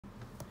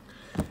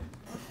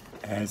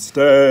And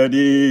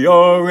study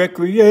or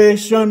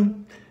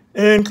recreation,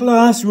 in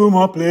classroom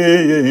or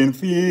playing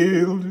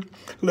field,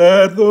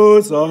 let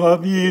those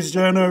of each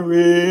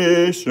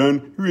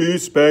generation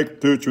respect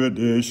to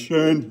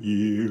tradition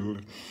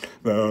yield.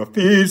 The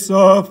feasts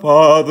of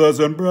fathers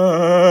and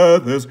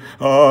brothers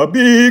are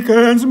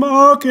beacons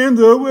marking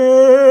the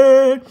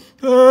way.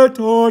 The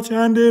torch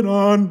handed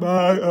on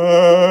by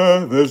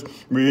others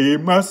we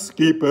must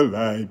keep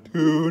alight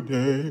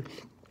today.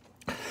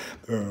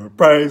 The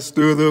prize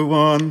to the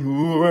one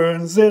who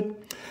earns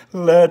it,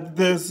 let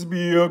this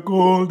be a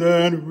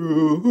golden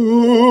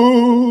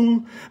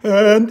rule,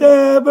 and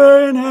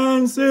ever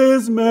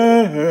enhances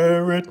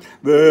merit,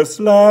 the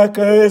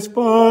slacker is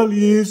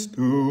folly's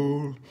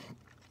tool.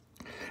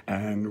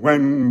 And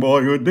when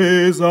boyhood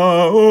days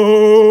are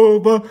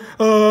over,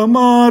 a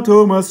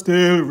motto must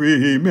still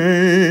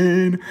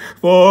remain,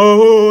 for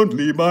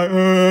only by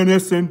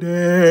earnest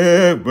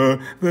endeavor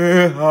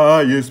the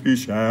highest we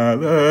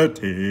shall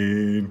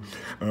attain.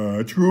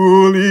 A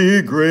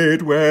truly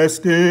great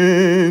West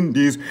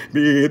Indies,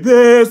 be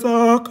this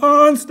our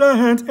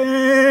constant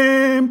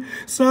aim,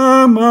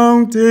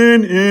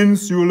 surmounting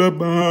insular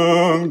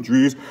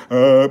boundaries,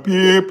 a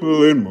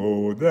people in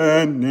more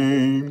than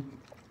name.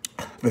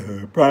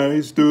 The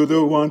prize to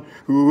the one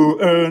who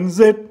earns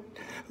it,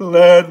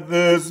 let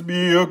this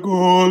be a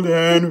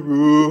golden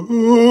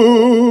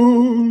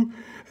rule,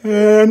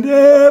 and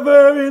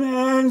ever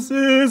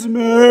enhances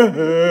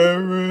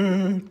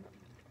merit.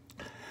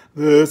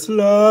 The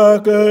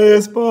slacker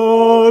is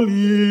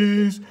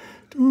folly's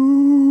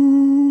tool.